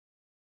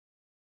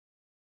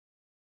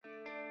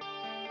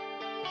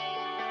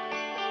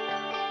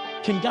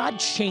Can God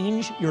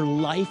change your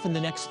life in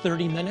the next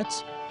 30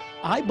 minutes?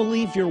 I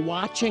believe you're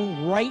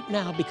watching right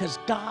now because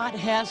God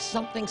has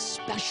something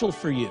special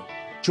for you.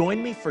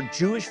 Join me for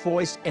Jewish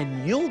Voice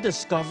and you'll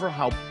discover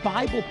how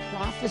Bible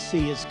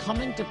prophecy is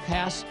coming to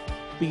pass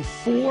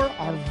before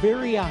our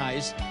very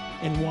eyes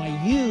and why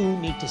you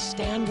need to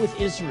stand with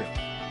Israel.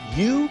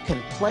 You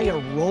can play a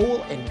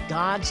role in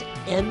God's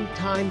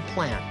end-time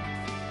plan.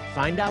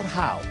 Find out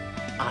how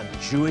on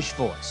Jewish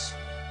Voice.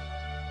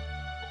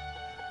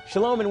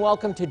 Shalom and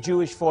welcome to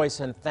Jewish Voice,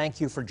 and thank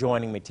you for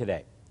joining me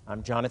today.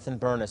 I'm Jonathan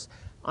Burness.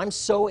 I'm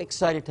so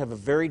excited to have a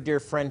very dear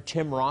friend,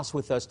 Tim Ross,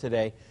 with us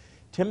today.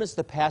 Tim is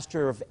the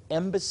pastor of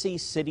Embassy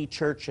City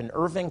Church in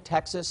Irving,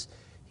 Texas.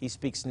 He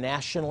speaks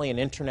nationally and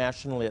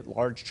internationally at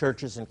large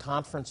churches and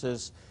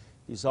conferences.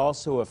 He's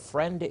also a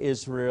friend to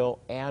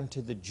Israel and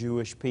to the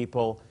Jewish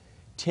people.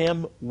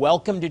 Tim,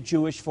 welcome to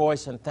Jewish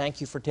Voice, and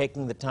thank you for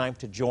taking the time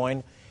to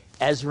join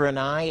Ezra and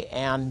I.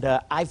 And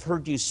I've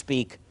heard you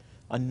speak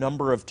a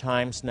number of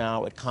times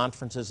now at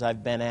conferences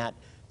I've been at.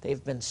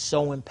 They've been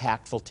so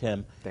impactful,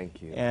 Tim.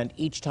 Thank you. And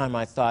each time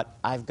I thought,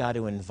 I've got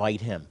to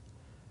invite him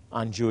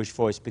on Jewish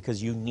Voice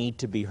because you need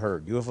to be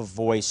heard. You have a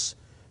voice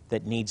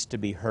that needs to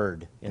be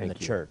heard in the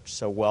church.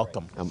 So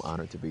welcome. I'm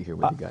honored to be here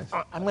with you guys.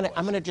 I'm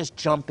gonna just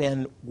jump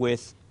in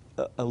with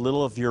a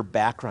little of your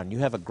background. You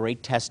have a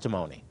great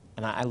testimony,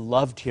 and I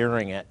loved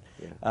hearing it.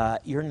 Yeah.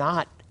 You're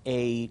not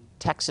a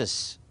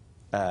Texas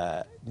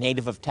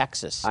native of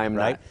Texas. I am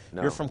right? not.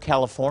 No. You're from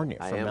California,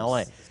 from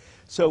LA.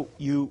 So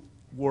you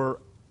were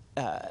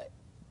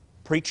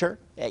preacher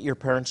at your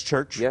parents'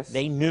 church. Yes.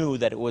 They knew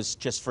that it was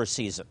just for a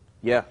season.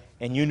 Yeah.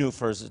 And you knew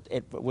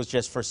it was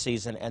just for a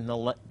season, and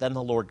then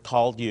the Lord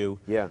called you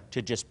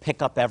to just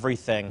pick up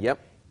everything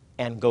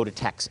and go to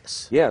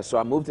Texas. Yeah, so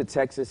I moved to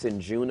Texas in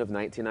June of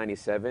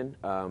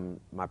 1997.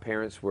 My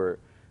parents were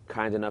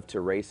kind enough to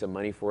raise some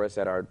money for us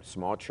at our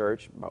small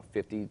church, about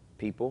 50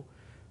 people.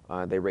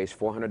 They raised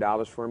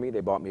 $400 for me. They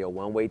bought me a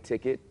one-way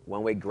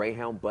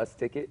Greyhound bus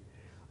ticket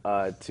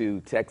to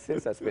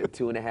Texas. I spent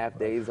 2.5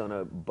 days on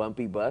a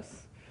bumpy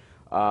bus.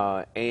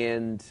 I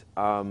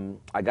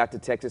got to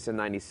Texas in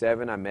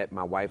 97. I met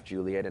my wife,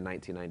 Juliette, in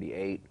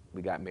 1998.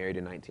 We got married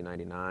in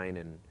 1999,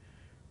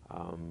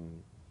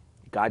 and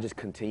God just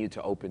continued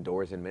to open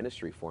doors in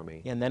ministry for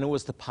me. And then it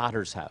was the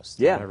Potter's House.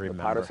 Yeah, I remember.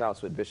 the Potter's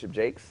House with Bishop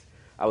Jakes.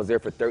 I was there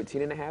for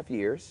 13.5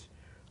 years.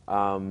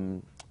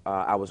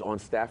 I was on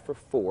staff for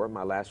 4.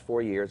 My last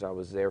 4 years, I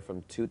was there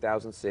from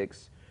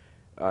 2006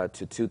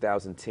 to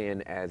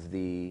 2010 as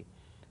the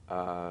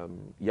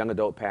young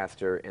adult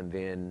pastor and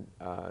then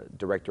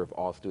director of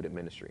all student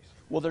ministries.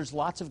 Well, there's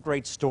lots of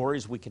great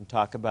stories we can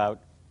talk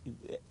about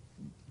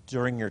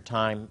during your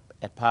time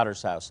at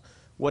Potter's House.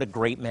 What a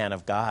great man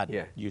of God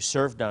you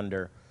served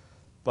under.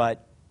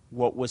 But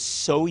what was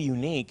so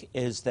unique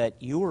is that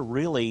you were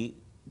really,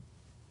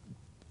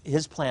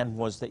 his plan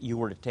was that you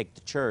were to take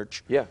the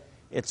church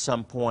at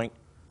some point,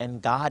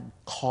 and God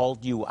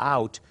called you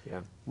out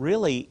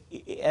really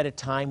at a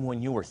time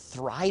when you were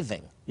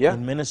thriving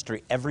in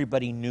ministry.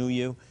 Everybody knew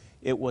you.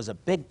 It was a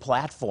big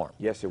platform.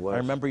 Yes, it was. I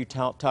remember you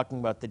talking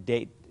about the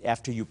date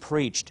after you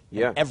preached.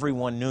 And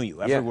everyone knew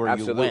you everywhere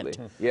you went,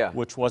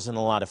 which wasn't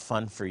a lot of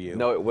fun for you.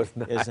 No, it was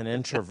not. As an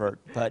introvert.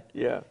 But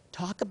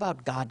talk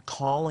about God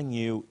calling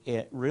you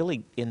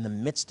really in the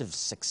midst of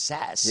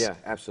success. Yeah,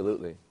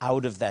 absolutely.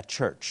 Out of that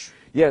church.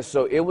 Yeah,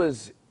 so it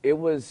was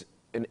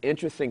an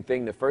interesting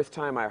thing. The first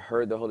time I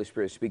heard the Holy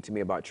Spirit speak to me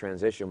about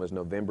transition was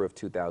November of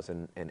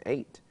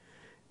 2008.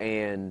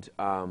 And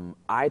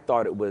I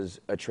thought it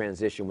was a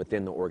transition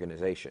within the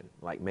organization,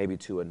 like maybe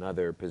to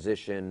another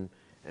position,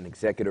 an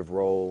executive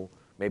role,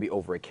 maybe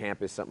over a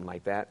campus, something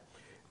like that.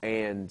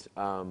 And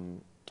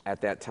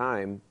at that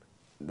time,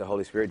 the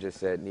Holy Spirit just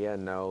said, yeah,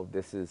 no,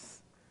 this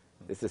is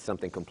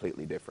something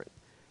completely different.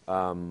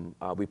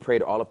 We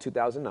prayed all of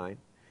 2009.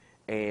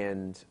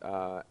 And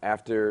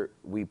after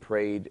we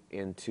prayed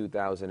in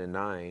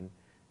 2009,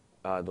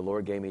 the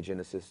Lord gave me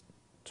Genesis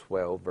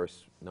 12,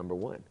 verse number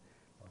 1.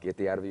 Get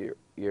thee out of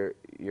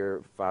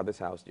your father's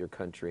house, your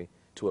country,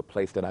 to a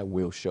place that I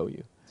will show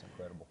you. That's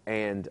incredible.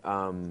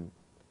 And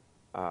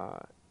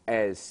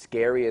as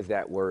scary as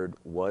that word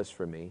was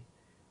for me,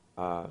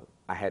 I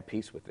had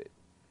peace with it.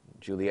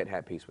 Juliette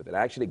had peace with it.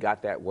 I actually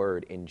got that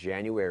word in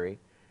January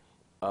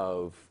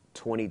of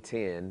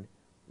 2010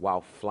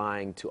 while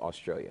flying to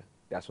Australia.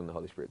 That's when the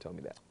Holy Spirit told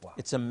me that. Wow.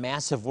 It's a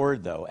massive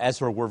word, though.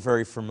 Ezra, we're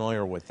very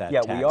familiar with that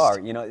text. We are.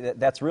 You know,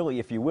 that's really,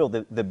 if you will,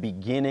 the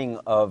beginning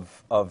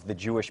of the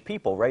Jewish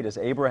people, right? Is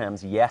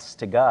Abraham's yes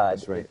to God.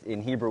 That's right. In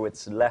Hebrew,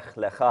 it's lech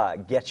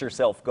lecha, get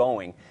yourself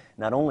going.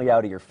 Not only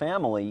out of your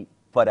family,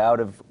 but out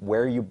of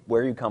where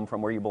you come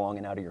from, where you belong,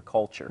 and out of your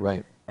culture.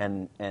 Right.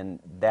 And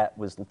that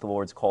was the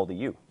Lord's call to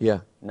you. Yeah.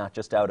 Not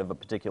just out of a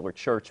particular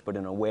church, but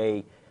in a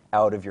way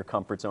out of your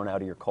comfort zone,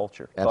 out of your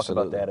culture.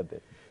 Absolutely. Talk about that a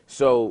bit.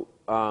 So,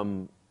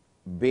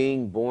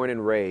 being born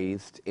and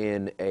raised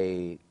in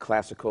a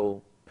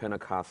classical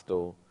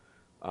Pentecostal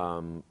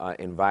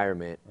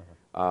environment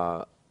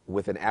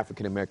with an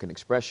African American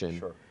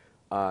expression,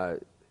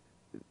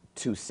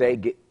 to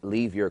say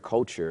leave your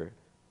culture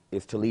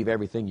is to leave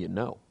everything you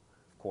know.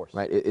 Of course.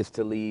 Right? It's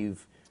to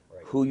leave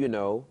who you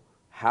know,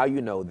 how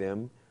you know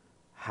them,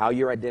 how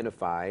you're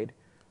identified,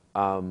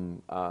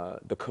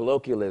 the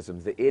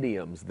colloquialisms, the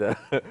idioms, the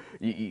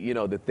you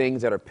know, the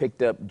things that are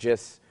picked up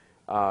just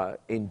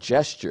in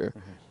gesture.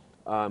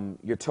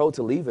 You're told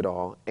to leave it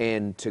all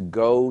and to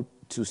go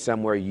to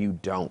somewhere you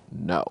don't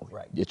know,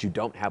 that you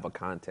don't have a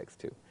context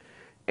to.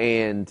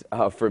 And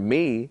for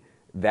me,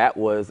 that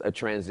was a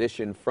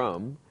transition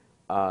from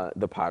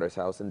the Potter's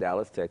House in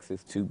Dallas,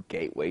 Texas, to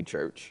Gateway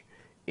Church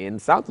in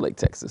South Lake,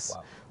 Texas.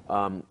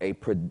 Wow. A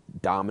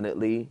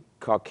predominantly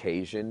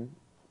Caucasian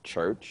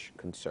church,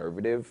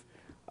 conservative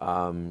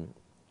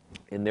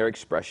in their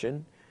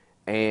expression,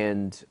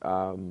 and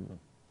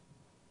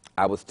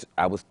I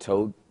was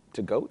told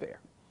to go there.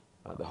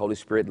 The Holy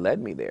Spirit led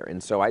me there,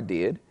 and so I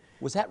did.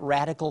 Was that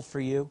radical for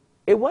you?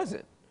 It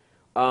wasn't.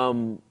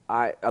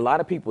 A lot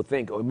of people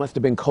think, oh, it must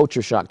have been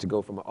culture shock to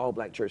go from an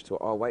all-black church to an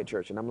all-white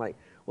church, and I'm like,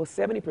 well,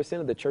 70%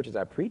 of the churches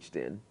I preached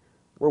in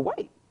were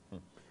white.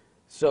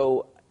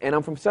 So, and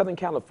I'm from Southern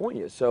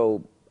California,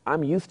 so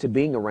I'm used to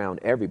being around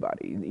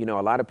everybody. You know,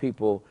 a lot of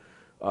people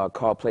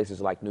call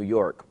places like New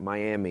York,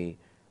 Miami,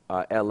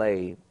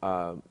 LA,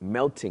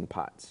 melting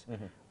pots.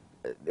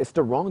 It's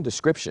the wrong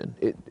description.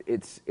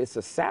 It's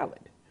a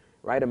salad,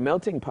 right? A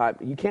melting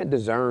pot, you can't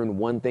discern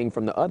one thing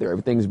from the other.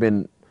 Everything's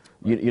been,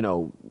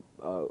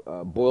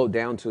 boiled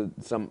down to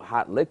some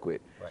hot liquid.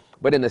 Right.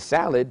 But in a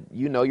salad,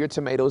 you know your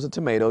tomato is a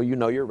tomato, you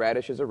know your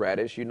radish is a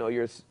radish, you know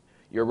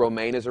your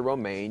romaine is a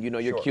romaine, you know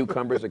your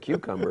cucumber is a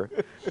cucumber.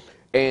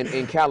 And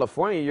in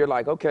California, you're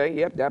like, okay,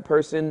 yep, that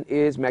person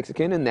is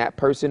Mexican, and that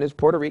person is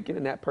Puerto Rican,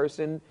 and that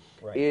person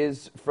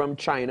is from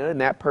China, and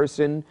that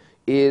person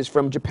is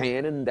from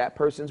Japan, and that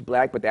person's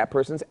black, but that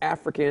person's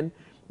African,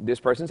 this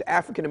person's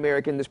African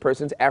American, this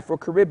person's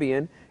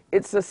Afro-Caribbean.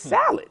 It's a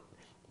salad.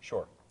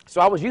 Sure. So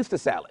I was used to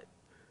salad.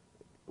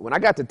 When I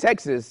got to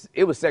Texas,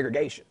 it was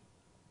segregation,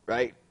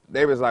 right?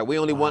 They was like, we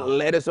only want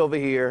lettuce over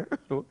here.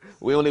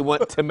 We only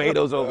want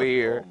tomatoes over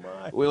here.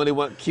 We only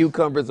want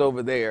cucumbers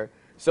over there.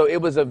 So it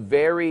was a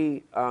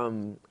very,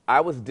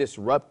 I was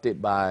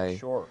disrupted by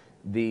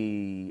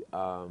the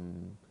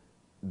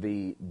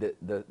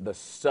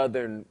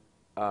Southern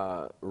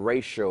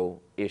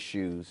racial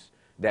issues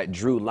that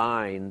drew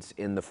lines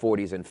in the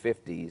 40s and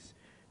 50s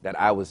that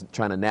I was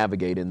trying to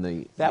navigate in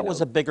the... That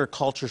was a bigger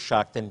culture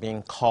shock than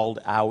being called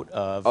out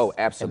of... Oh,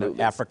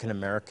 absolutely.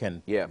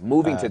 African-American. Yeah,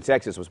 moving to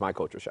Texas was my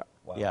culture shock.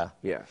 Wow. Yeah.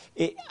 Yeah.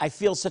 I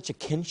feel such a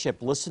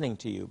kinship listening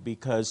to you,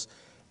 because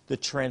the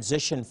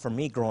transition for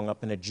me growing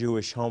up in a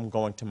Jewish home,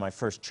 going to my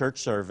first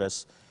church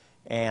service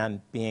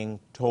and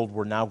being told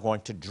we're now going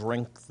to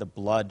drink the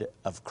blood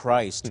of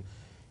Christ,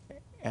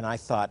 and I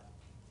thought,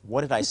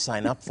 what did I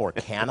sign up for,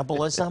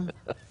 cannibalism?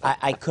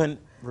 I couldn't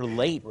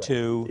relate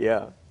to...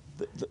 Yeah.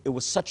 It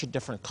was such a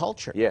different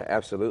culture. Yeah,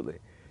 absolutely.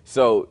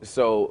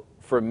 So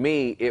for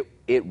me,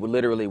 it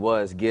literally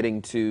was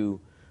getting to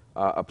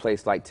a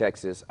place like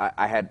Texas.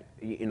 I had,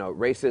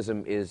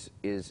 racism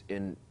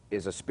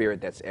is a spirit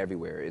that's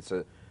everywhere. It's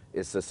a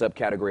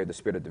subcategory of the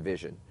spirit of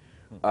division.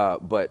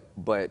 But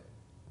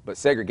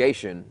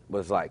segregation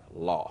was like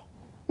law,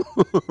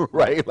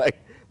 right?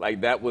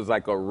 Like that was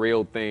like a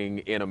real thing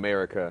in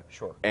America.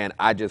 Sure. And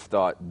I just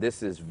thought,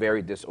 this is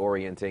very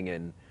disorienting,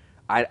 and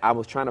I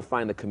was trying to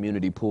find the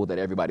community pool that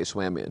everybody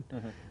swam in.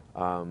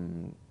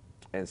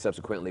 And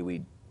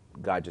subsequently,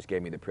 God just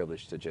gave me the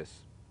privilege to just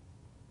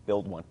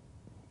build one,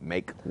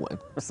 make one.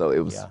 So it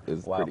was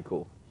pretty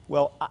cool.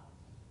 Well,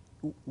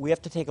 we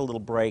have to take a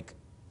little break.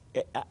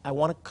 I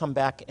want to come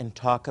back and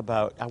talk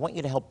about, I want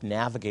you to help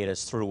navigate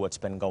us through what's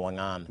been going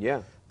on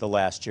the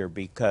last year,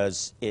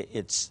 because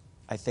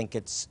I think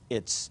it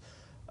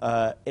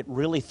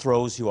really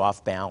throws you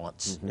off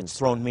balance. It's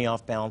thrown me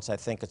off balance. I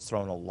think it's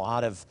thrown a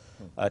lot of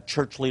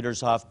church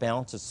leaders off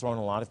balance. It's thrown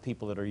a lot of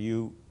people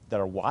that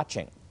are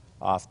watching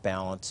off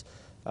balance.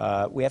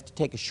 We have to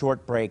take a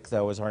short break,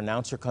 though, as our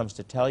announcer comes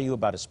to tell you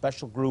about a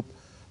special group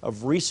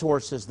of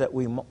resources that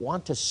we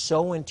want to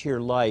sow into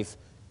your life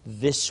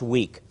this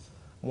week.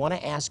 I want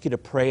to ask you to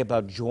pray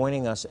about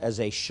joining us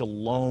as a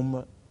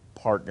Shalom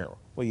partner.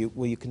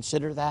 Will you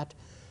consider that?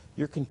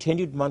 Your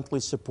continued monthly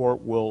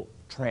support will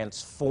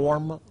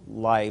transform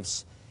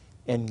lives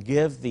and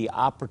give the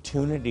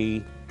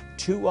opportunity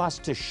to us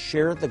to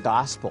share the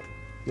gospel.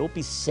 You'll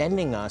be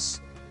sending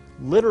us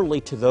literally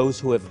to those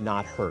who have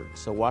not heard.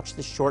 So watch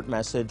this short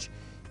message,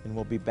 and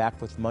we'll be back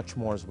with much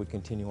more as we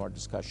continue our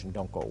discussion.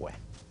 Don't go away.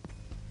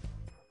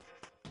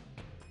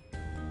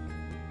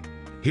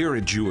 Here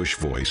at Jewish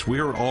Voice,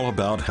 we're all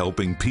about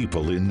helping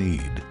people in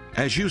need.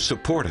 As you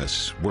support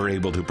us, we're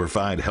able to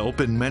provide help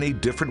in many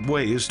different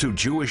ways to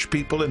Jewish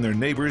people and their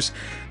neighbors,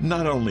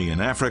 not only in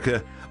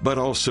Africa, but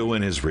also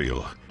in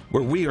Israel,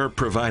 where we are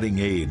providing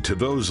aid to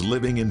those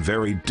living in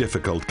very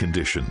difficult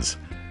conditions.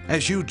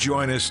 As you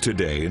join us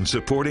today in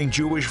supporting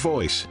Jewish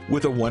Voice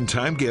with a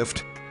one-time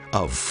gift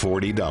of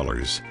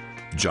 $40,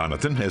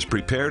 Jonathan has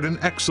prepared an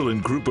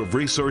excellent group of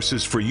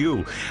resources for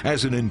you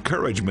as an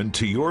encouragement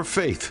to your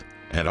faith,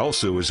 and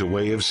also as a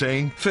way of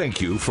saying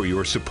thank you for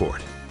your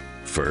support.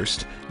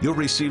 First, you'll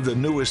receive the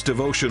newest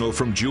devotional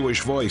from Jewish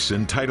Voice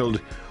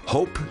entitled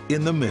Hope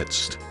in the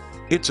Midst.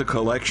 It's a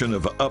collection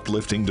of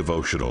uplifting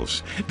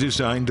devotionals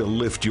designed to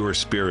lift your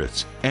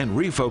spirits and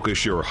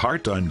refocus your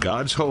heart on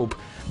God's hope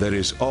that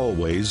is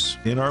always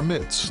in our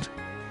midst.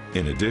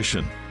 In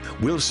addition,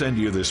 we'll send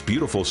you this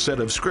beautiful set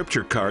of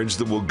scripture cards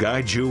that will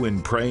guide you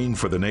in praying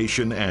for the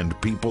nation and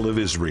people of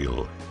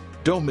Israel.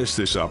 Don't miss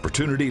this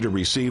opportunity to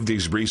receive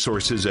these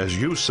resources as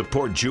you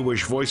support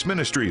Jewish Voice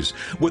Ministries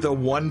with a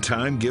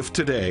one-time gift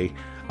today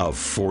of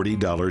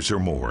 $40 or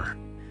more.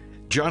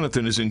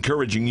 Jonathan is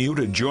encouraging you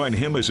to join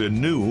him as a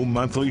new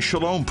monthly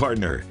Shalom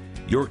partner.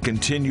 Your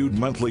continued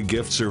monthly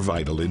gifts are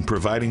vital in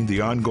providing the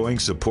ongoing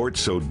support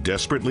so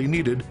desperately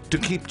needed to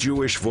keep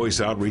Jewish Voice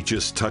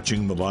outreaches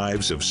touching the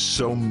lives of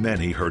so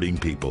many hurting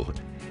people.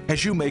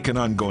 As you make an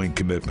ongoing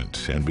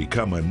commitment and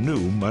become a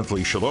new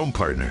monthly Shalom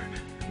partner,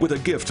 with a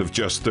gift of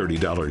just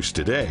 $30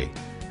 today,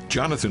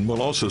 Jonathan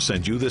will also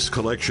send you this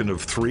collection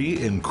of 3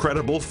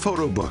 incredible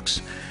photo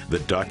books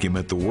that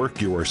document the work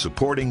you are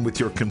supporting with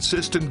your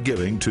consistent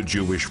giving to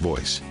Jewish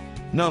Voice.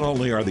 Not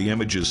only are the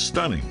images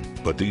stunning,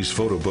 but these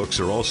photo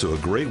books are also a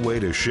great way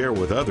to share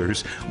with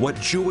others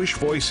what Jewish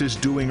Voice is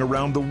doing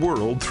around the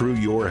world through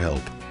your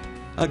help.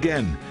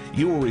 Again,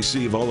 you will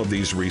receive all of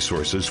these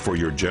resources for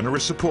your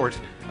generous support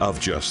of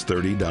just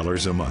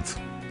 $30 a month.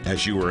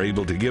 As you are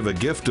able to give a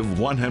gift of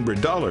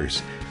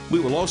 $100, we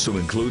will also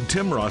include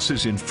Tim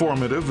Ross's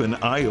informative and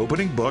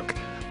eye-opening book,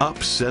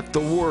 Upset the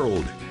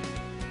World.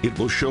 It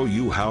will show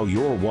you how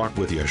your walk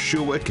with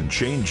Yeshua can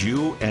change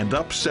you and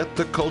upset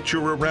the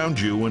culture around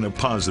you in a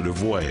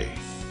positive way.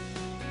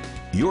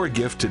 Your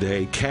gift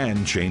today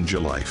can change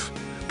a life,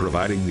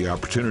 providing the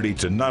opportunity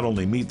to not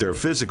only meet their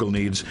physical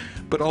needs,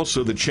 but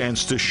also the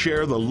chance to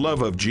share the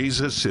love of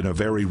Jesus in a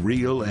very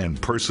real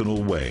and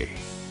personal way.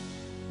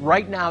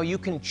 Right now, you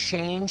can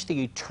change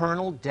the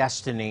eternal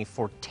destiny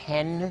for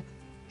 10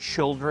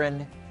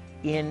 children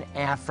in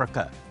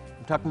Africa.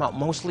 I'm talking about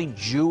mostly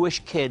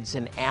Jewish kids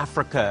in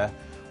Africa.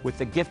 With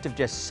the gift of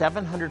just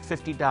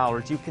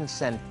 $750, you can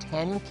send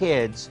 10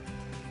 kids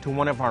to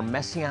one of our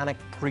Messianic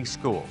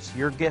preschools.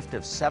 Your gift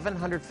of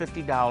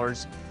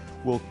 $750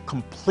 will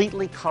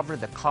completely cover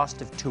the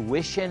cost of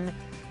tuition,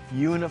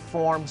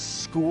 uniforms,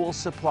 school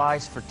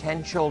supplies for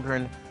 10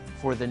 children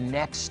for the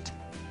next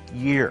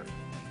year.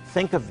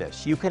 Think of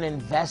this. You can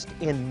invest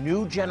in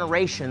new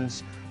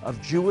generations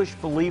of Jewish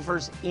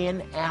believers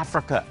in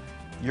Africa.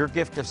 Your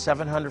gift of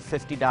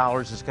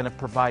 $750 is going to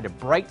provide a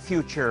bright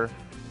future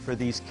for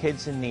these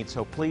kids in need.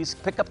 So please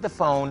pick up the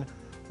phone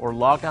or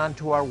log on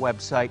to our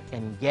website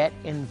and get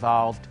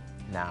involved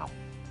now.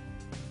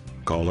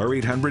 Call our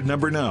 800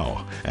 number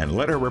now and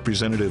let our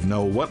representative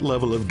know what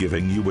level of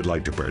giving you would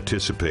like to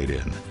participate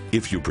in.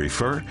 If you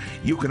prefer,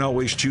 you can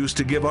always choose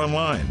to give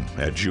online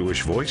at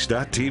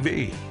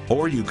jewishvoice.tv,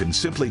 or you can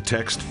simply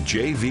text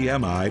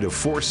JVMI to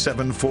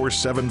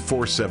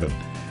 474747.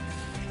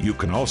 You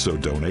can also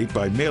donate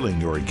by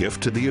mailing your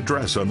gift to the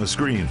address on the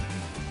screen.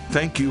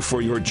 Thank you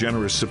for your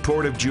generous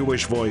support of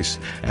Jewish Voice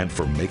and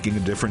for making a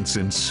difference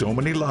in so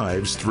many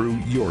lives through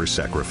your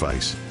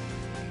sacrifice.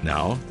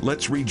 Now,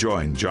 let's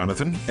rejoin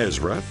Jonathan,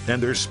 Ezra,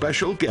 and their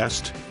special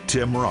guest,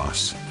 Tim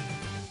Ross.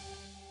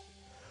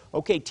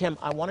 Okay, Tim,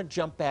 I want to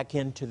jump back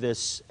into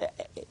this.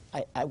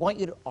 I want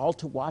you all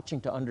to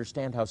watching to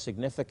understand how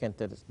significant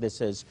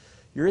this is.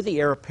 You're the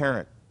heir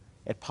apparent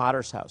at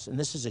Potter's House, and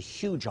this is a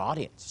huge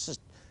audience. This is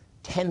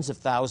tens of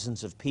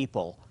thousands of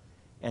people,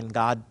 and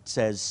God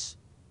says,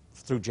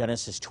 through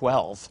Genesis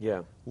 12,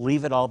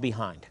 leave it all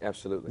behind.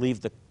 Absolutely.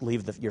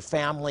 Leave your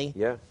family,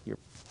 your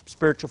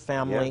spiritual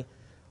family,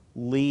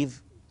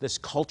 leave this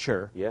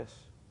culture. Yes.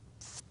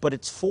 But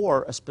it's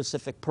for a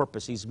specific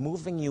purpose. He's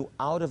moving you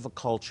out of a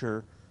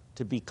culture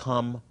to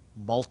become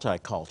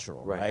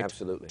multicultural, right?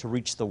 Absolutely. To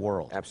reach the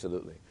world.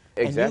 Absolutely.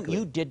 And Exactly.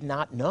 you did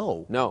not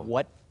know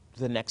what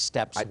the next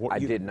steps I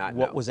did not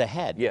know. What was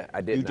ahead. Yeah,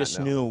 I did not know. You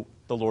just knew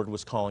the Lord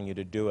was calling you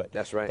to do it.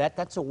 That's right.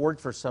 That's a word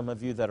for some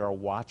of you that are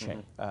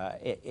watching.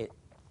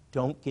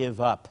 Don't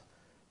give up.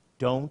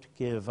 Don't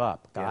give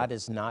up. God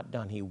is not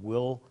done. He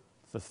will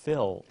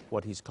fulfill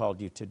what He's called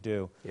you to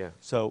do. Yeah.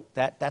 So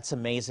that's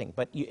amazing.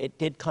 But it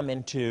did come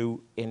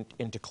into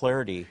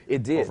clarity.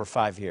 It did. Over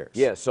 5 years.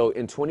 Yeah. So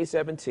in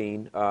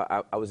 2017,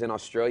 I was in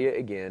Australia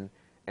again,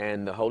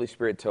 and the Holy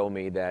Spirit told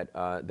me that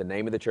the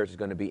name of the church is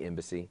going to be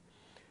Embassy.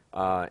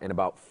 And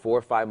about 4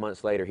 or 5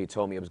 months later, He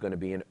told me it was going to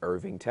be in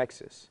Irving,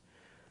 Texas.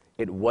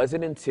 It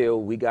wasn't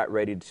until we got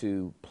ready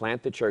to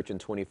plant the church in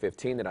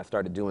 2015 that I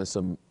started doing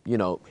some,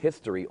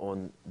 history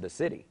on the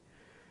city.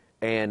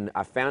 And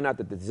I found out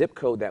that the zip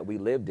code that we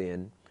lived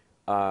in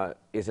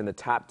is in the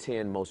top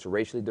 10 most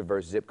racially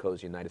diverse zip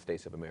codes in the United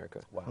States of America.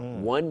 Wow.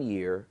 1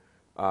 year,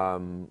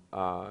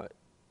 a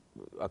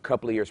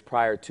couple of years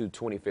prior to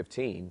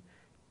 2015,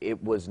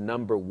 it was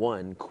number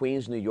 1.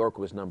 Queens, New York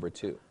was number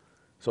 2.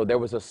 So there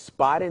was a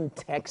spot in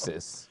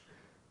Texas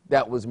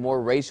that was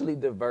more racially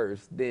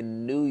diverse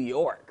than New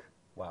York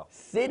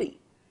City.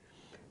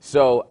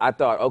 So I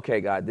thought,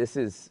 okay, God, this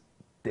is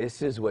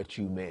what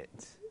you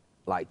meant.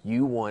 Like,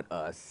 you want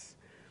us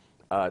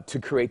to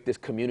create this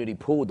community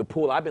pool, the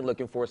pool I've been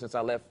looking for since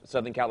I left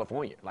Southern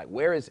California. Like,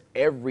 where is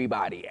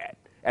everybody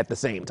at the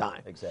same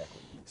time? Exactly.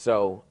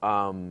 So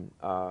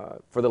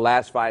for the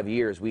last 5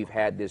 years, we've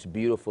had this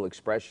beautiful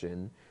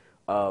expression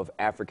of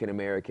African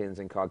Americans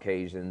and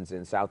Caucasians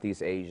and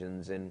Southeast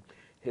Asians and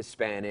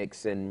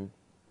Hispanics and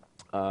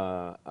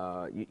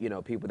you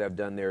know, people that have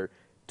done their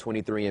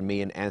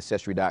 23andMe and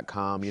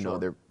Ancestry.com. You know,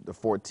 they're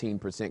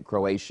 14%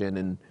 Croatian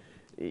and,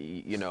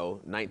 you know,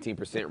 19%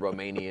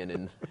 Romanian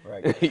and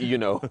Right. you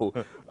know,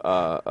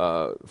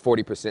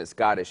 40%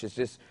 Scottish.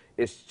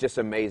 It's just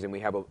amazing.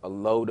 We have a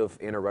load of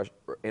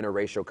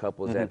interracial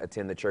couples that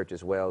attend the church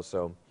as well.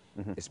 So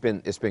it's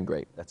been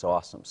great. That's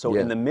awesome. So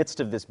in the midst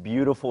of this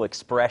beautiful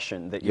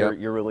expression that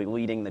you're really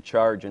leading the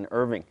charge in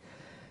Irving,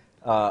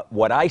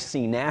 what I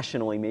see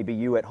nationally, maybe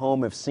you at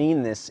home have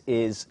seen this,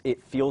 is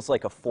it feels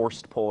like a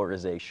forced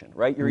polarization,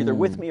 right? You're either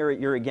with me or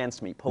you're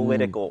against me.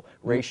 Political,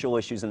 racial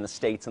issues in the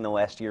States in the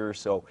last year or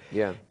so.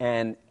 Yeah.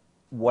 And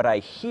what I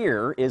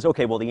hear is,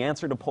 okay, well, the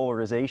answer to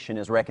polarization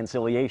is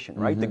reconciliation,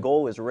 right? The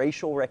goal is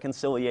racial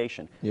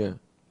reconciliation. Yeah.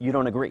 You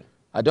don't agree?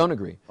 I don't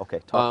agree. Okay,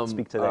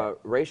 speak to that.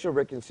 Racial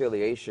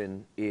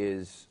reconciliation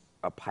is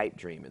a pipe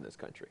dream in this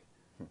country.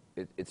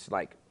 It's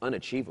like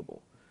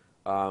unachievable.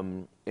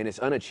 And it's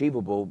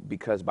unachievable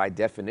because by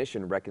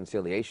definition,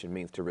 reconciliation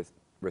means to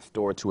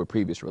restore to a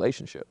previous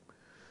relationship.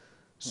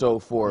 So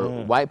for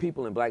white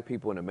people and black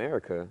people in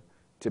America,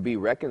 to be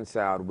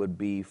reconciled would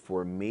be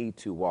for me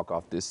to walk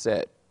off this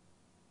set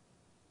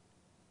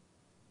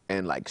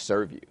and like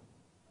serve you.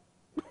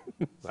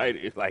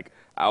 like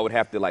I would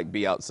have to like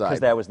be outside. Because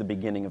that was the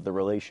beginning of the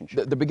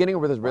relationship. The beginning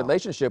of this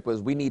relationship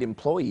was we need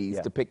employees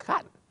to pick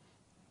cotton.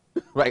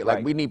 Right?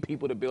 Like we need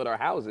people to build our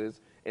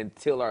houses and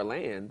till our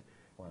land.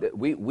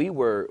 We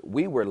were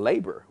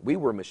labor. We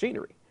were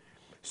machinery.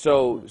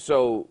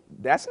 So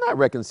that's not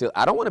reconciled.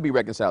 I don't want to be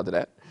reconciled to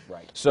that.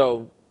 Right.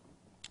 So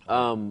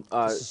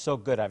This is so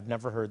good. I've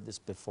never heard this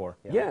before.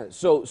 yeah.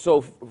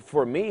 So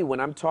for me, when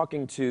I'm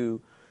talking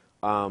to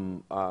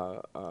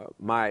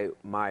my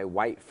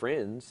white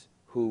friends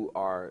who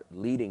are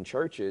leading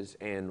churches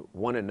and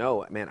want to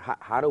know, man,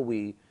 how do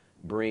we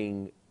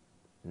bring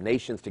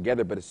nations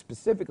together, but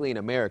specifically in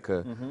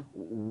America,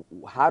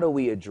 how do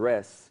we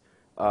address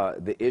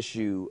the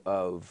issue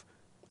of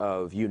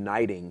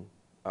uniting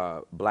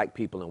black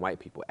people and white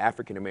people,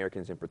 African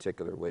Americans in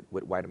particular with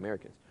white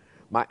Americans?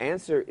 My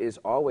answer is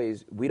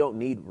always, we don't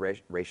need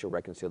racial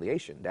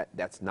reconciliation.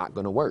 That's not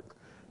going to work.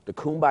 The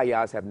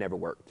kumbayas have never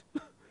worked.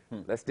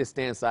 Let's just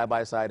stand side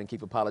by side and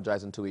keep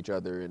apologizing to each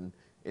other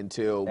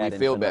until we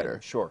feel better.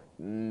 Sure.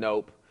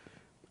 Nope.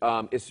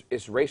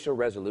 It's racial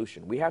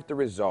resolution. We have to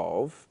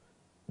resolve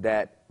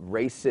that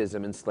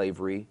racism and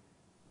slavery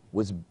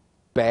was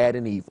bad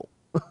and evil,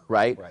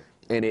 right? Right.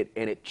 And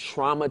it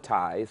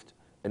traumatized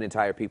an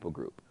entire people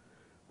group.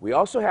 We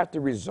also have to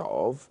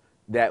resolve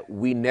that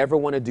we never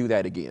want to do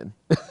that again.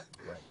 Right.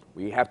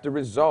 We have to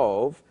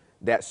resolve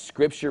that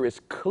Scripture is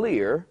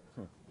clear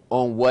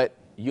on what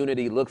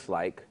unity looks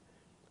like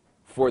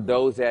for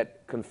those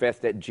that confess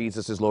that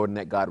Jesus is Lord and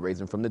that God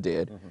raised him from the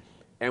dead.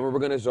 And we're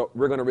going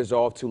to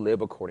resolve to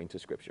live according to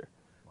Scripture.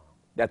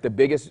 That the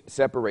biggest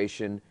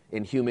separation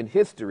in human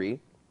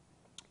history,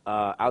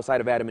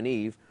 outside of Adam and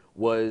Eve,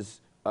 was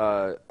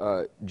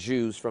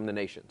Jews from the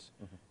nations.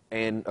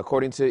 And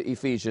according to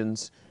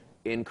Ephesians,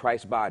 in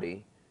Christ's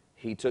body,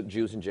 he took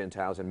Jews and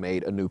Gentiles and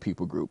made a new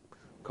people group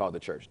called the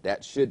church.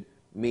 That should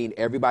mean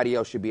everybody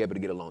else should be able to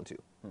get along too.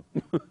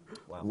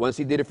 Wow. Once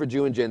he did it for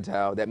Jew and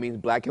Gentile, that means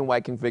black and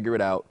white can figure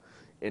it out.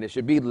 And it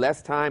should be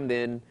less time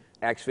than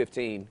Acts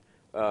 15.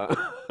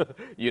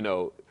 You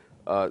know,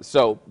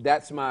 so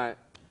that's my,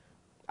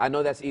 I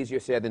know that's easier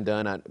said than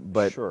done,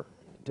 but, Sure.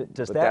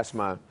 but that's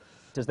my...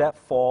 Does that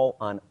fall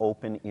on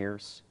open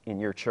ears in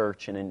your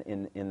church and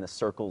in the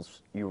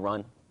circles you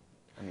run?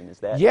 I mean, is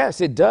that...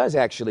 Yes, it does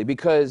actually,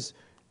 because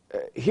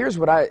here's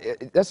what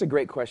that's a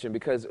great question,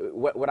 because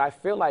what I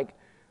feel like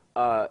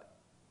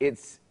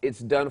it's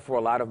done for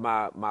a lot of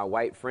my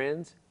white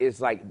friends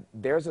is like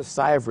there's a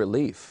sigh of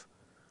relief.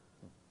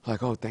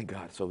 Like, oh, thank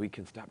God, so we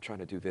can stop trying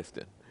to do this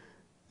then.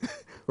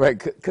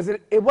 Right, because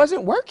it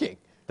wasn't working.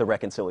 The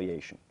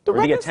reconciliation.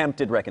 The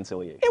attempted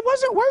reconciliation. It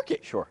wasn't working.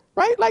 Sure.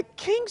 Right? Like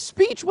King's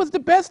speech was the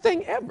best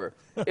thing ever.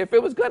 If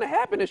it was going to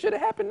happen, it should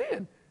have happened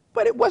then.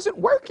 But it wasn't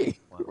working.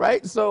 Wow.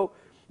 Right? So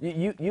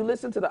you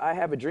listen to the I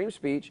Have a Dream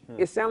speech,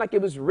 it sounded like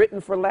it was written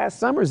for last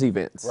summer's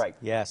events. Right.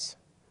 Yes.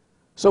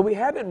 So we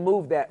haven't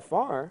moved that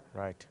far.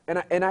 Right.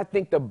 And I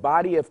think the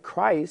body of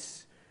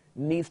Christ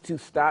needs to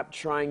stop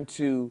trying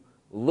to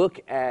look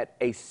at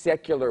a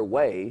secular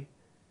way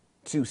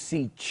to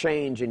see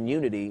change and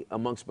unity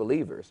amongst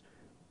believers.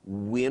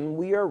 When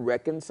we are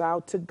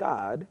reconciled to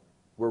God,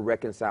 we're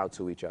reconciled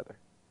to each other.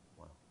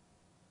 Wow.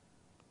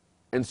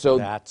 And so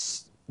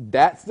that's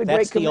the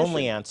Great Commission. The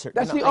only answer.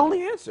 That's the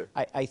only answer.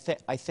 I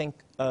think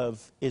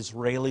of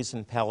Israelis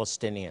and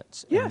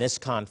Palestinians in this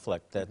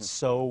conflict that's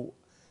so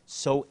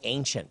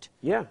ancient.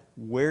 Yeah.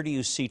 Where do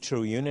you see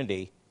true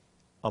unity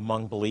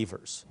among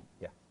believers?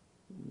 Yeah.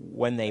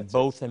 When they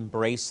both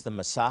embrace the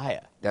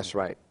Messiah. That's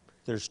right.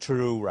 there's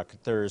true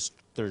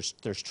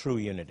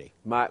unity.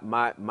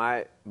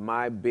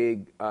 My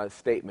big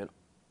statement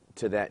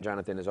to that,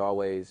 Jonathan, is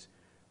always,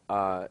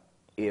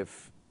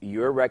 if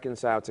you're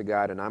reconciled to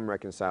God and I'm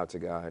reconciled to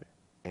God,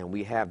 and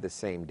we have the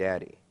same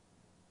daddy,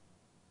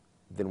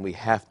 then we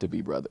have to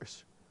be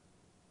brothers,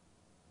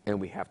 and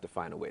we have to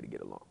find a way to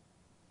get along.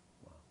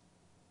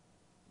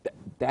 Wow.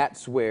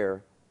 That's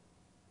where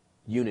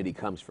unity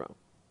comes from,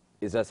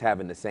 is us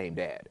having the same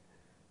dad,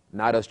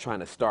 not us trying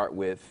to start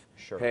with,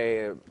 sure,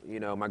 hey, you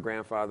know, my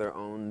grandfather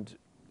owned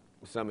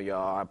some of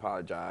y'all, I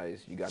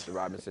apologize, you got the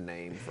Robinson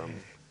name from.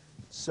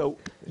 So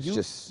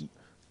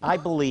I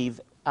believe,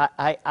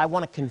 I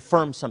want to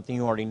confirm something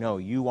you already know.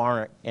 You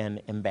are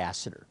an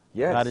ambassador.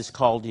 Yes. God has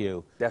called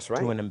you, that's right,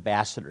 to an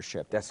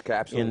ambassadorship. That's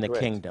absolutely in the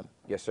correct. kingdom.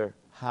 Yes, sir.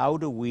 How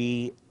do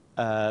we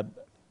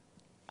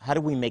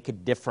make a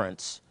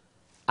difference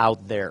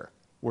out there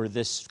where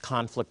this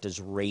conflict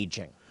is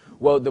raging?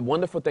 Well, the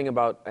wonderful thing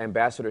about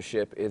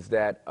ambassadorship is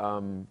that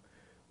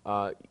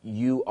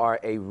you are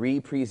a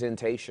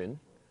representation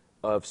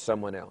of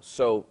someone else.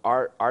 So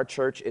our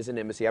church is an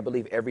embassy. I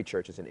believe every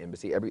church is an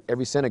embassy.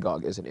 Every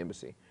synagogue is an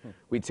embassy.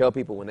 We tell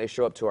people when they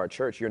show up to our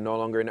church, you're no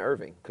longer in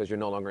Irving, because you're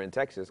no longer in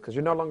Texas, because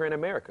you're no longer in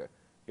America.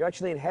 You're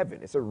actually in heaven.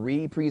 It's a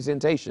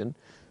representation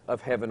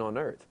of heaven on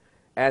earth.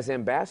 As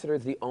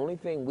ambassadors, the only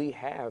thing we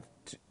have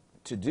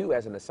to do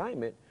as an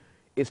assignment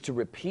is to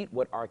repeat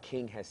what our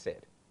king has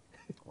said.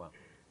 Wow.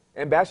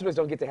 Ambassadors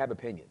don't get to have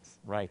opinions.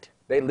 Right.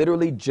 They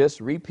literally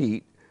just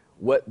repeat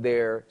what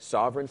their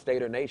sovereign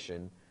state or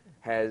nation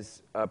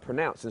has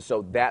pronounced. And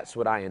so that's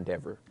what I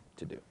endeavor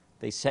to do.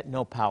 They set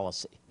no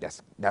policy.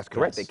 That's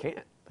correct. Yes. They can't.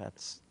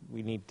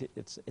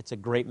 It's a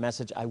great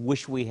message. I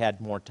wish we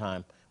had more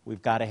time.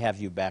 We've got to have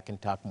you back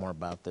and talk more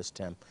about this,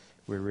 Tim.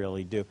 We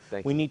really do.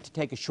 We need to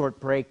take a short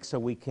break so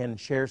we can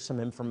share some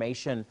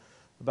information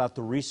about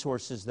the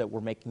resources that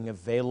we're making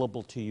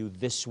available to you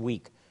this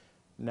week.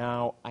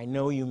 Now, I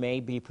know you may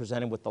be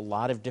presented with a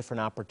lot of different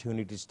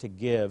opportunities to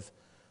give,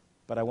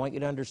 but I want you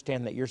to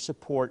understand that your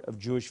support of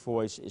Jewish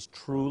Voice is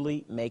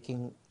truly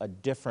making a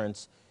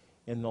difference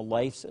in the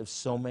lives of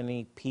so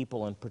many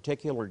people, in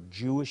particular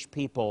Jewish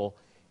people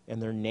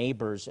and their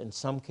neighbors, in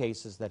some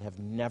cases that have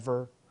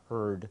never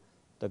heard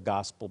the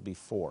gospel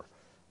before.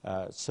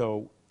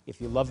 So if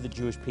you love the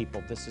Jewish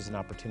people, this is an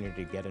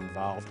opportunity to get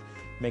involved.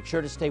 Make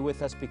sure to stay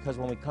with us, because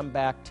when we come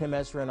back, Tim,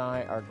 Ezra, and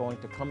I are going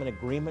to come in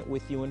agreement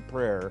with you in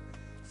prayer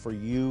for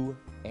you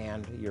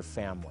and your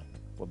family.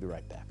 We'll be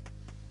right back.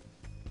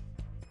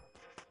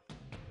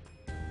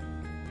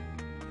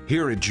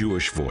 Here at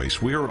Jewish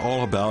Voice, we are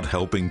all about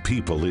helping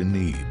people in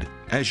need.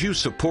 As you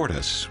support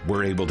us,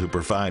 we're able to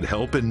provide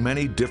help in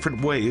many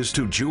different ways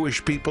to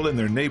Jewish people and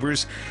their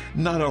neighbors,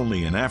 not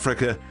only in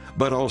Africa,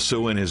 but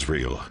also in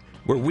Israel,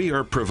 where we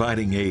are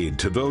providing aid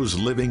to those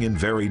living in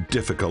very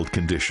difficult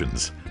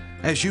conditions.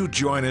 As you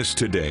join us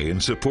today in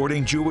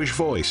supporting Jewish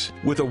Voice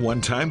with a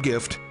one-time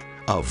gift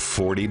of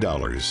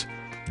 $40,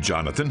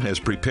 Jonathan has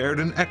prepared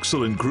an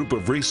excellent group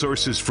of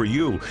resources for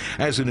you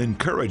as an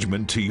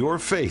encouragement to your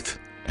faith,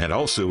 and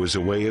also as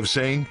a way of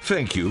saying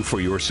thank you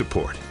for your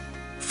support.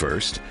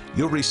 First,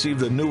 you'll receive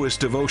the newest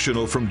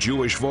devotional from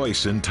Jewish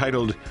Voice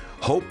entitled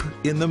Hope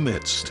in the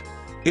Midst.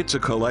 It's a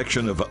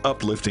collection of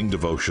uplifting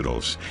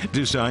devotionals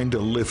designed to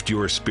lift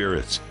your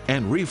spirits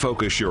and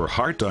refocus your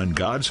heart on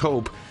God's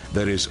hope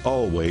that is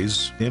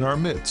always in our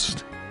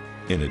midst.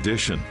 In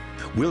addition,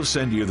 we'll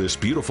send you this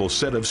beautiful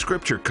set of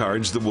scripture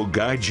cards that will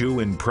guide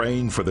you in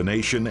praying for the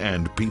nation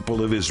and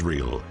people of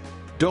Israel.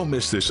 Don't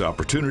miss this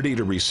opportunity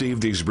to receive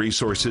these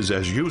resources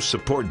as you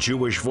support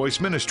Jewish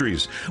Voice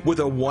Ministries with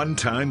a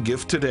one-time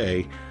gift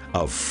today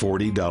of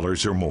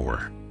 $40 or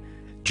more.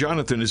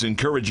 Jonathan is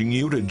encouraging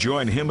you to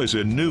join him as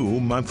a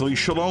new monthly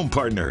Shalom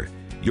partner.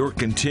 Your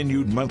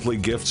continued monthly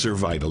gifts are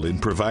vital in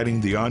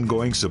providing the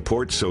ongoing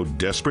support so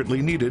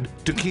desperately needed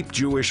to keep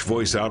Jewish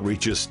Voice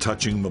outreaches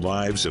touching the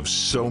lives of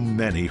so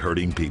many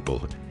hurting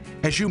people.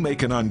 As you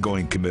make an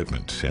ongoing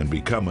commitment and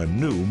become a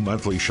new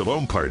monthly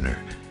Shalom partner,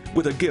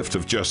 with a gift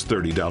of just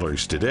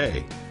 $30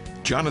 today,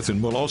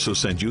 Jonathan will also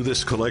send you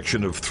this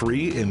collection of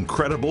 3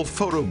 incredible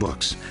photo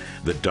books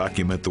that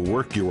document the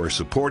work you are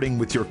supporting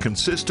with your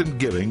consistent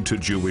giving to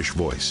Jewish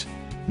Voice.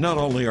 Not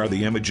only are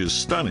the images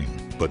stunning,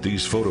 but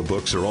these photo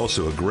books are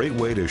also a great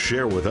way to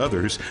share with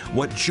others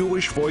what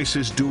Jewish Voice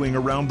is doing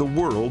around the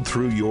world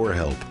through your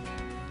help.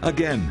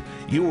 Again,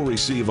 you will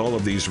receive all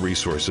of these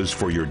resources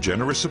for your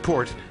generous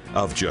support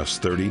of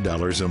just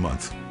 $30 a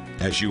month.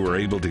 As you are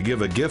able to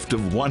give a gift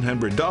of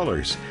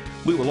 $100,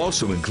 we will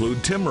also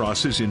include Tim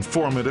Ross's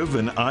informative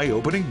and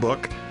eye-opening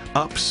book,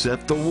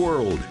 Upset the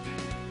World.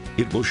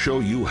 It will show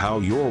you how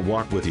your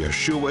walk with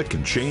Yeshua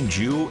can change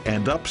you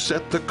and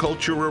upset the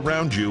culture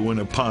around you in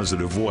a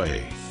positive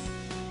way.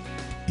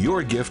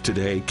 Your gift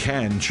today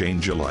can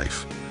change a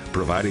life,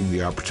 providing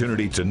the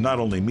opportunity to not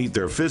only meet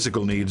their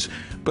physical needs,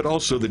 but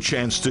also the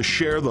chance to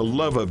share the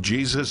love of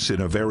Jesus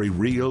in a very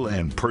real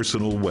and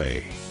personal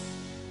way.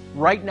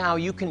 Right now,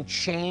 you can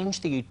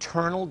change the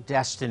eternal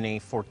destiny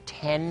for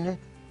 10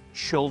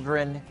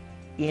 children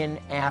in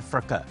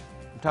Africa.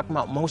 In talking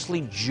about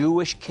mostly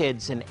Jewish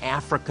kids in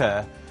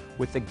Africa.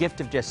 With the gift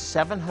of just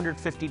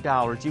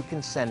 $750, you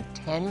can send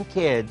 10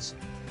 kids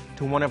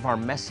to one of our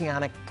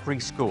Messianic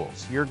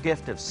preschools. Your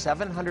gift of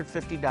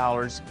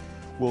 $750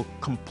 will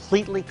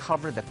completely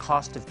cover the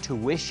cost of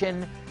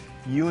tuition,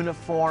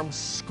 uniforms,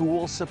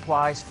 school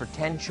supplies for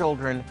 10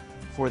 children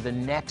for the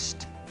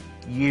next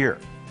year.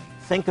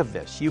 Think of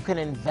this. You can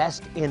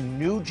invest in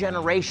new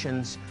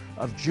generations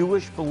of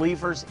Jewish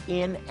believers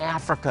in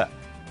Africa.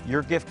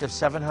 Your gift of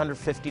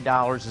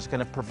 $750 is going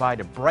to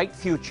provide a bright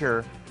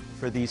future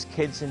for these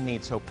kids in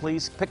need. So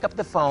please pick up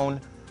the phone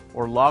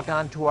or log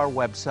on to our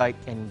website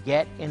and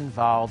get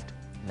involved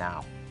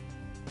now.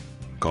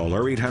 Call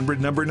our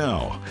 800 number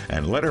now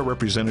and let our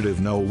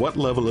representative know what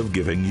level of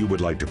giving you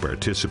would like to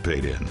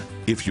participate in.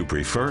 If you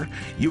prefer,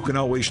 you can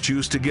always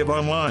choose to give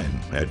online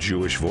at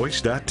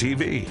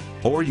jewishvoice.tv,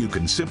 or you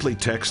can simply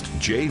text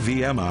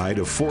JVMI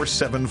to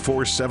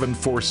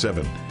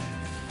 474747.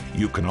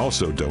 You can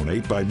also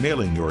donate by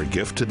mailing your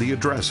gift to the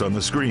address on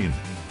the screen.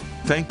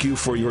 Thank you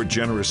for your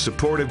generous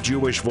support of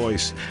Jewish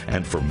Voice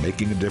and for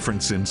making a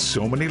difference in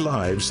so many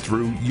lives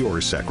through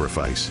your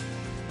sacrifice.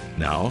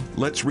 Now,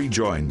 let's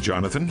rejoin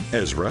Jonathan,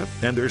 Ezra,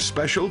 and their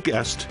special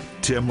guest,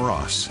 Tim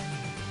Ross.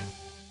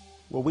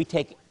 Well, we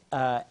take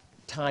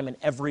time in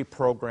every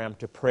program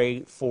to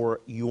pray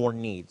for your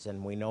needs,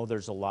 and we know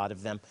there's a lot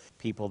of them.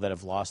 People that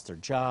have lost their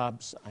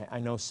jobs. I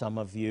know some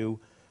of you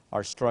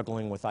are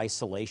struggling with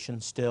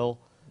isolation still.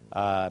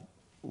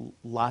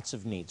 Lots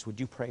of needs. Would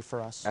you pray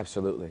for us?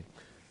 Absolutely.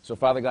 So,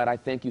 Father God, I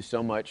thank you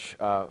so much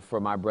for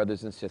my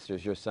brothers and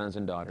sisters, your sons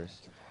and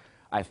daughters.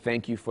 I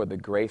thank you for the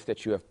grace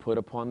that you have put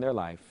upon their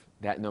life,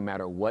 that no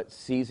matter what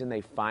season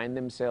they find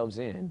themselves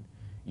in,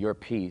 your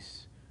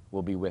peace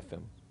will be with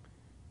them.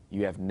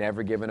 You have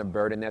never given a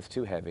burden that's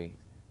too heavy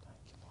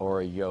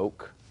or a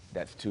yoke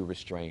that's too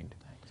restrained.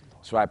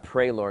 So I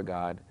pray, Lord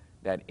God,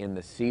 that in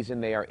the season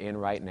they are in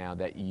right now,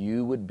 that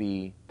you would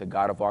be the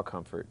God of all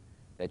comfort,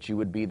 that you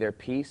would be their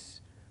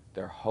peace,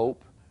 their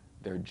hope,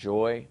 their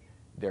joy,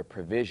 their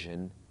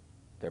provision,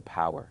 their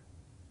power.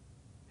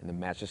 In the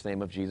matchless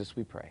name of Jesus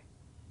we pray.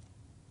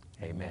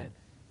 Amen.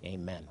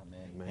 Amen.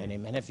 Amen. And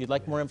amen. If you'd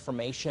like more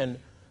information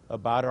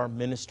about our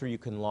ministry, you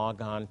can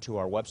log on to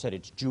our website.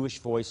 It's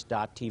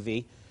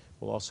jewishvoice.tv.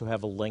 We'll also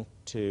have a link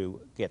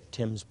to get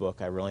Tim's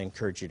book. I really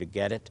encourage you to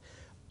get it.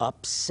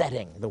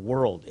 Upsetting the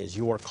World is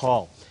your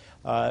call.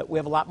 We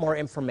have a lot more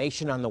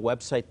information on the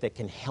website that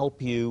can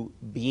help you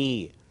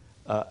be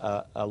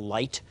a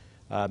light.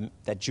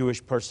 That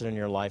Jewish person in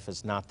your life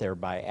is not there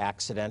by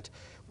accident.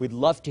 We'd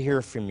love to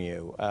hear from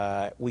you.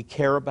 We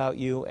care about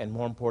you, and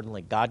more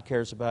importantly, God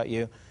cares about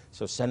you.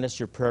 So send us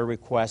your prayer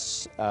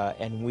requests,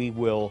 and we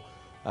will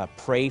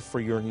pray for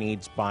your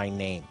needs by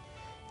name.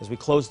 As we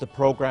close the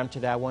program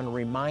today, I want to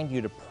remind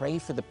you to pray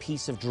for the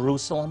peace of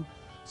Jerusalem.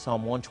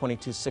 Psalm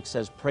 122:6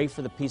 says, "Pray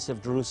for the peace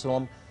of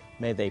Jerusalem.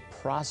 May they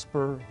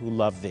prosper who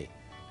love thee."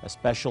 A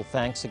special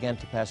thanks again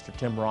to Pastor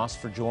Tim Ross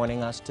for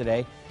joining us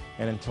today.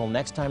 And until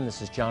next time,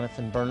 this is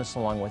Jonathan Burness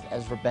along with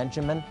Ezra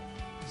Benjamin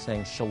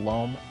saying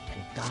shalom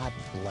and God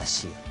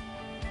bless you.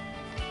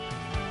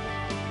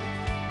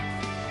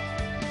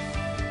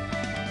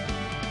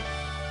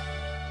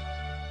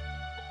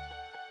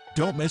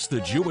 Don't miss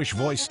the Jewish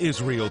Voice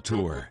Israel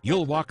Tour.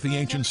 You'll walk the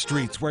ancient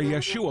streets where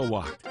Yeshua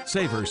walked,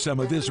 savor some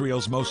of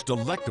Israel's most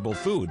delectable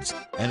foods,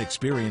 and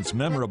experience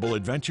memorable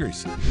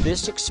adventures.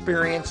 This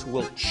experience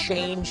will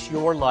change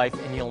your life,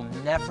 and you'll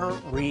never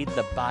read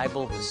the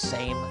Bible the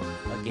same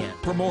again.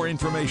 For more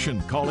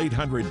information, call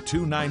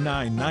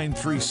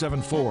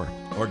 800-299-9374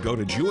 or go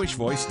to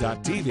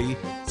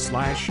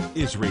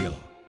jewishvoice.tv/Israel.